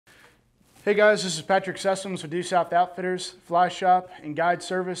Hey guys, this is Patrick Sessoms with Due South Outfitters, Fly Shop, and Guide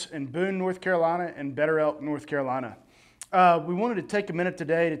Service in Boone, North Carolina and Better Elk, North Carolina. We wanted to take a minute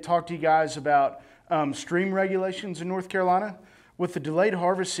today to talk to you guys about stream regulations in North Carolina. With the delayed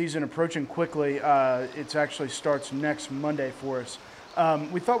harvest season approaching quickly, it actually starts next Monday for us.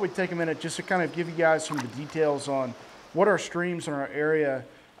 We thought we'd take a minute just to kind of give you guys some of the details on what our streams in our area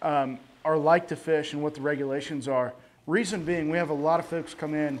are like to fish and what the regulations are. Reason being, we have a lot of folks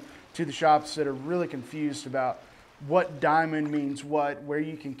come in to the shops that are really confused about what diamond means what, where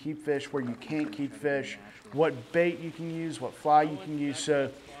you can keep fish, where you can't keep fish, what bait you can use, what fly you can use. So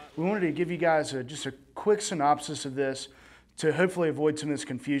we wanted to give you guys just a quick synopsis of this to hopefully avoid some of this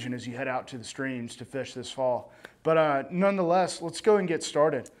confusion as you head out to the streams to fish this fall. But nonetheless, let's go and get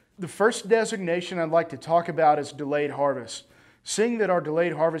started. The first designation I'd like to talk about is delayed harvest. Seeing that our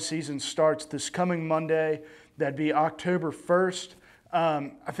delayed harvest season starts this coming Monday, that'd be October 1st,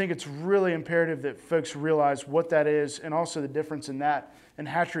 I think it's really imperative that folks realize what that is and also the difference in that and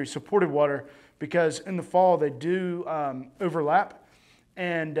hatchery supported water, because in the fall they do overlap,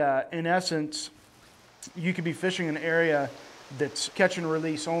 and in essence you could be fishing an area that's catch and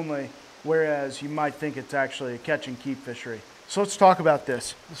release only, whereas you might think it's actually a catch and keep fishery. So let's talk about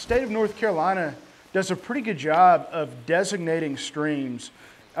this. The state of North Carolina does a pretty good job of designating streams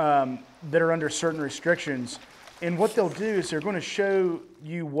that are under certain restrictions. And what they'll do is they're going to show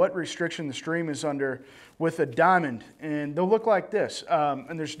you what restriction the stream is under with a diamond. And they'll look like this.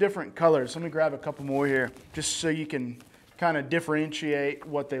 And there's different colors. Let me grab a couple more here just so you can kind of differentiate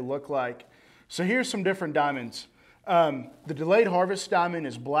what they look like. So here's some different diamonds. The delayed harvest diamond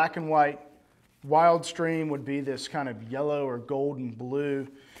is black and white. Wild stream would be this kind of yellow or golden blue.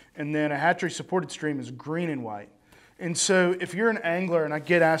 And then a hatchery supported stream is green and white. And so if you're an angler, and I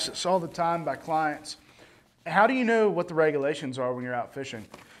get asked this all the time by clients, how do you know what the regulations are when you're out fishing?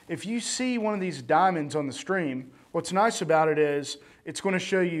 If you see one of these diamonds on the stream, what's nice about it is it's going to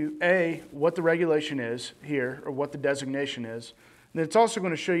show you, A, what the regulation is here, or what the designation is. And it's also going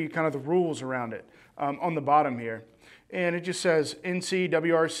to show you kind of the rules around it on the bottom here. And it just says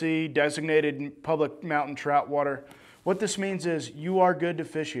NCWRC, designated public mountain trout water. What this means is you are good to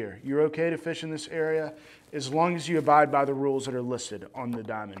fish here. You're okay to fish in this area as long as you abide by the rules that are listed on the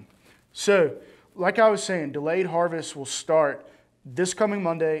diamond. So, like I was saying, delayed harvest will start this coming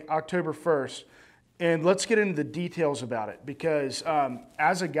Monday, October 1st. And let's get into the details about it, because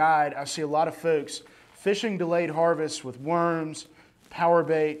as a guide, I see a lot of folks fishing delayed harvest with worms, power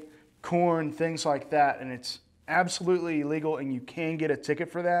bait, corn, things like that. And it's absolutely illegal, and you can get a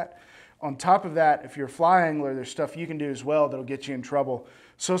ticket for that. On top of that, if you're a fly angler, there's stuff you can do as well that'll get you in trouble.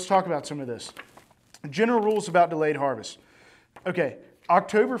 So let's talk about some of this. General rules about delayed harvest. Okay.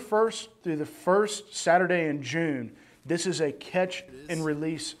 October 1st through the first Saturday in June, this is a catch and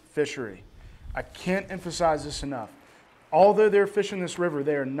release fishery. I can't emphasize this enough. Although they're fishing this river,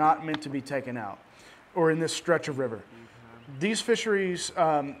 they are not meant to be taken out or in this stretch of river. These fisheries,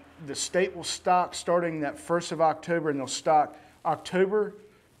 the state will stock starting that 1st of October, and they'll stock October,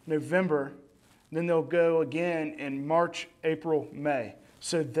 November, then they'll go again in March, April, May.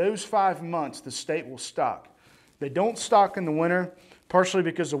 So those 5 months the state will stock. They don't stock in the winter, partially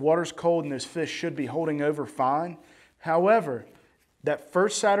because the water's cold and those fish should be holding over fine. However, that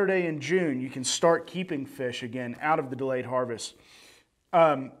first Saturday in June, you can start keeping fish again out of the delayed harvest.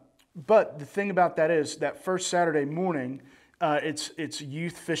 But the thing about that is that first Saturday morning, it's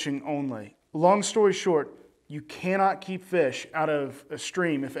youth fishing only. Long story short, you cannot keep fish out of a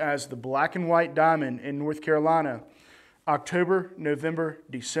stream if, as the black and white diamond in North Carolina, October, November,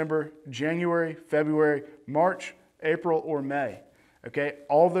 December, January, February, March, April, or May. Okay,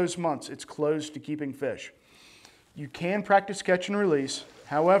 all those months it's closed to keeping fish. You can practice catch and release.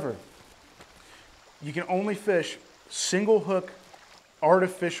 However, you can only fish single hook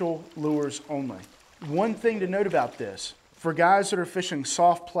artificial lures only. One thing to note about this, for guys that are fishing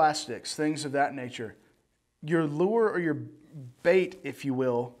soft plastics, things of that nature, your lure or your bait, if you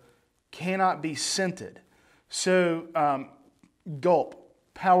will, cannot be scented. So gulp,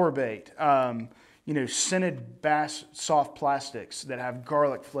 power bait, scented bass soft plastics that have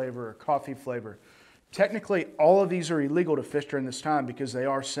garlic flavor or coffee flavor. Technically, all of these are illegal to fish during this time because they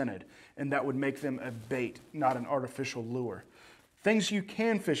are scented, and that would make them a bait, not an artificial lure. Things you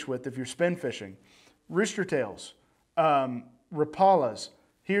can fish with if you're spin fishing: rooster tails, rapalas.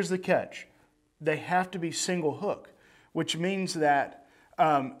 Here's the catch. They have to be single hook, which means that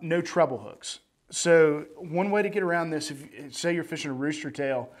no treble hooks. So one way to get around this, if say you're fishing a rooster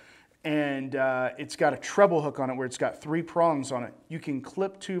tail and it's got a treble hook on it where it's got 3 prongs on it, you can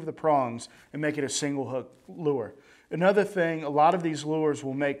clip 2 of the prongs and make it a single hook lure. Another thing, a lot of these lures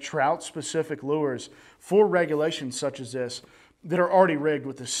will make trout-specific lures for regulations such as this that are already rigged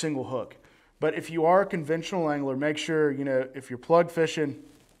with a single hook. But if you are a conventional angler, make sure, if you're plug fishing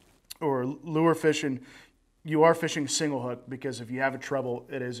or lure fishing, you are fishing single hook, because if you have a treble,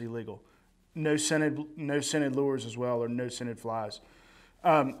 it is illegal. No scented lures as well, or no scented flies.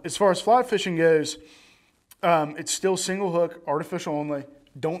 As far as fly fishing goes, it's still single hook, artificial only.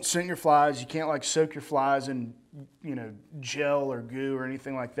 Don't scent your flies. You can't soak your flies in gel or goo or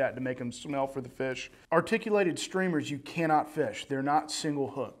anything like that to make them smell for the fish. Articulated streamers you cannot fish. They're not single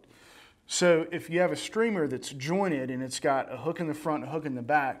hooked. So if you have a streamer that's jointed and it's got a hook in the front and a hook in the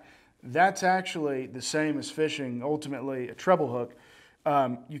back, that's actually the same as fishing ultimately a treble hook.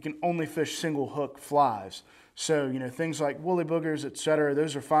 You can only fish single hook flies. So, things like woolly boogers, etc.,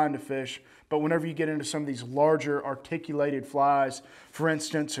 those are fine to fish. But whenever you get into some of these larger articulated flies, for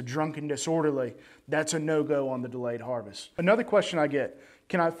instance, a drunken disorderly, that's a no-go on the delayed harvest. Another question I get,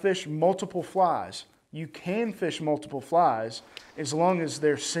 can I fish multiple flies? You can fish multiple flies as long as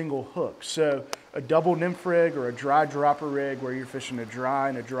they're single hooks. So a double nymph rig or a dry dropper rig where you're fishing a dry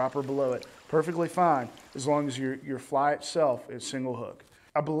and a dropper below it, perfectly fine as long as your fly itself is single hook.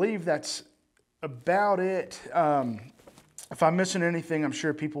 I believe that's about it. If I'm missing anything, I'm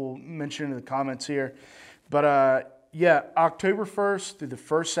sure people mention in the comments here. But yeah, October 1st through the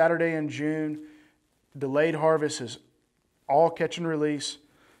first Saturday in June, delayed harvest is all catch and release,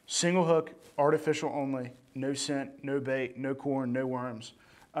 single hook, artificial only, no scent, no bait, no corn, no worms.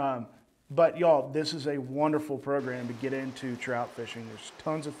 But y'all, this is a wonderful program to get into trout fishing. There's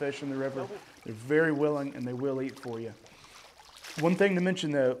tons of fish in the river. They're very willing and they will eat for you. One thing to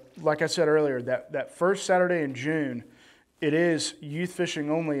mention though, like I said earlier, that first Saturday in June, it is youth fishing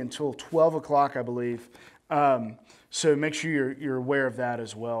only until 12 o'clock, I believe. So make sure you're aware of that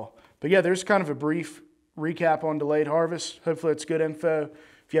as well. But yeah, there's kind of a brief recap on delayed harvest. Hopefully it's good info.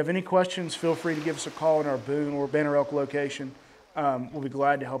 If you have any questions, feel free to give us a call in our Boone or Banner Elk location. We'll be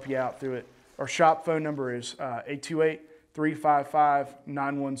glad to help you out through it. Our shop phone number is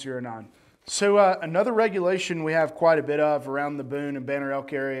 828-355-9109. So another regulation we have quite a bit of around the Boone and Banner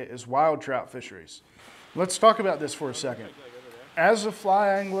Elk area is wild trout fisheries. Let's talk about this for a second. As a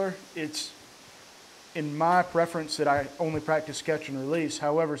fly angler, it's in my preference that I only practice catch and release.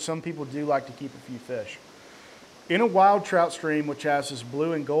 However, some people do like to keep a few fish. In a wild trout stream, which has this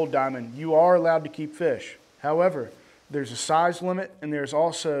blue and gold diamond, you are allowed to keep fish. However, there's a size limit and there's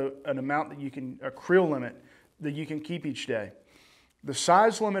also an amount that a creel limit that you can keep each day. The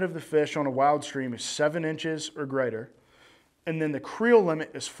size limit of the fish on a wild stream is 7 inches or greater, and then the creel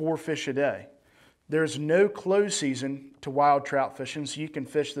limit is 4 fish a day. There's no close season to wild trout fishing, so you can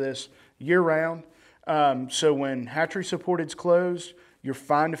fish this year-round. So when hatchery supported's closed, you're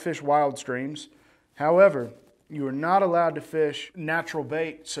fine to fish wild streams. However, you are not allowed to fish natural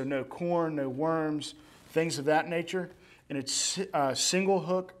bait, so no corn, no worms, things of that nature. And it's single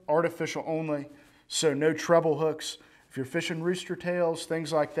hook, artificial only, so no treble hooks. If you're fishing rooster tails,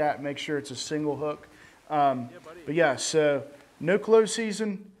 things like that, make sure it's a single hook. But yeah, so no close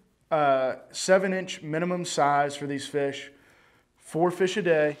season, 7-inch minimum size for these fish, 4 fish a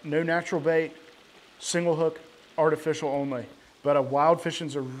day, no natural bait, single hook, artificial only. But wild fishing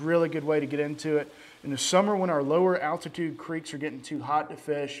is a really good way to get into it. In the summer, when our lower altitude creeks are getting too hot to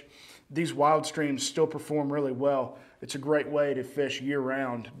fish, these wild streams still perform really well. It's a great way to fish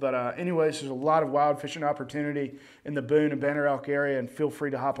year-round. But anyways, there's a lot of wild fishing opportunity in the Boone and Banner Elk area, and feel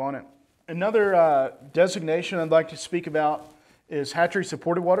free to hop on it. Another designation I'd like to speak about is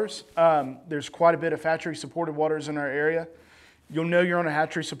hatchery-supported waters. There's quite a bit of hatchery-supported waters in our area. You'll know you're on a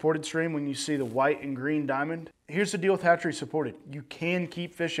hatchery-supported stream when you see the white and green diamond. Here's the deal with hatchery-supported. You can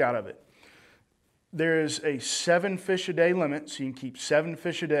keep fish out of it. There is a 7 fish a day limit, so you can keep 7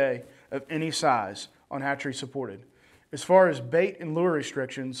 fish a day of any size on hatchery-supported. As far as bait and lure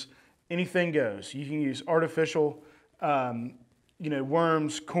restrictions, anything goes. You can use artificial,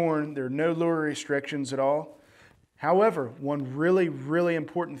 worms, corn. There are no lure restrictions at all. However, one really, really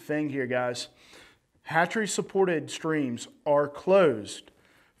important thing here, guys, hatchery-supported streams are closed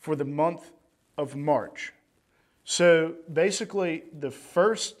for the month of March. So basically, the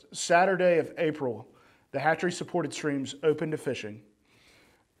first Saturday of April, the hatchery-supported streams open to fishing,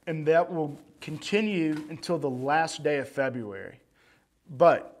 and that will continue until the last day of February.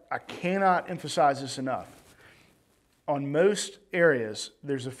 But I cannot emphasize this enough. On most areas,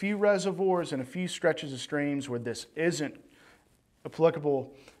 there's a few reservoirs and a few stretches of streams where this isn't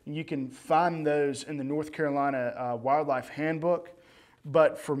applicable. You can find those in the North Carolina Wildlife Handbook,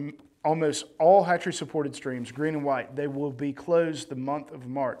 but for almost all hatchery-supported streams, green and white, they will be closed the month of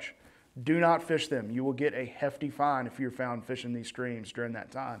March. Do not fish them. You will get a hefty fine if you're found fishing these streams during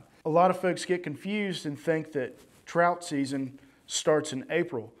that time. A lot of folks get confused and think that trout season starts in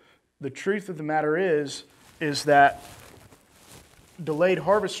April. The truth of the matter is that delayed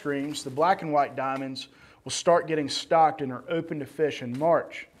harvest streams, the black and white diamonds, will start getting stocked and are open to fish in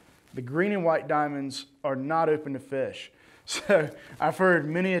March. The green and white diamonds are not open to fish. So I've heard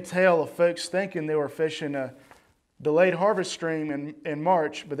many a tale of folks thinking they were fishing a delayed harvest stream in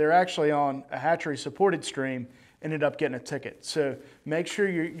March, but they're actually on a hatchery supported stream, ended up getting a ticket. So make sure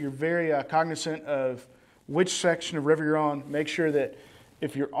you're very cognizant of which section of river you're on. Make sure that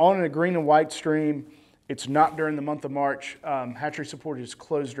if you're on a green and white stream, it's not during the month of March. Hatchery supported is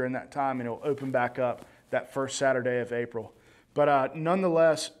closed during that time, and it'll open back up that first Saturday of April. But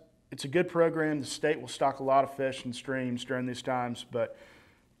nonetheless, it's a good program. The state will stock a lot of fish and streams during these times. But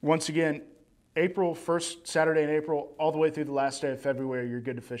once again, April, first Saturday in April, all the way through the last day of February, you're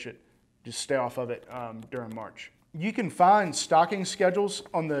good to fish it. Just stay off of it during March. You can find stocking schedules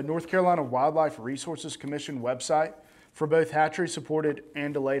on the North Carolina Wildlife Resources Commission website for both hatchery-supported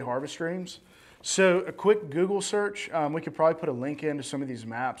and delayed harvest streams. So a quick Google search, we could probably put a link into some of these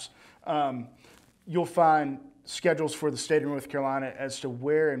maps. You'll find schedules for the state of North Carolina as to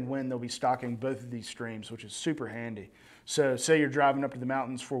where and when they'll be stocking both of these streams, which is super handy. So say you're driving up to the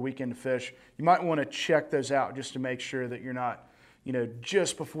mountains for a weekend to fish, you might want to check those out just to make sure that you're not,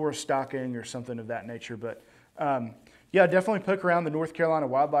 just before stocking or something of that nature. But yeah, definitely poke around the North Carolina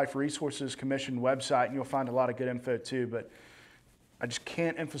Wildlife Resources Commission website and you'll find a lot of good info too. But I just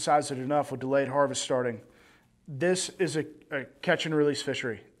can't emphasize it enough with delayed harvest starting. This is a catch and release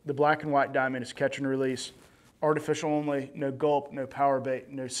fishery. The black and white diamond is catch and release, artificial only, no gulp, no power bait,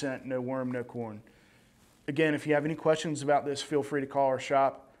 no scent, no worm, no corn. Again, if you have any questions about this, feel free to call our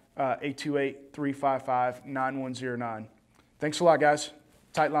shop, 828-355-9109. Thanks a lot, guys.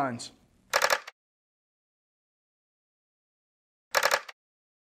 Tight lines.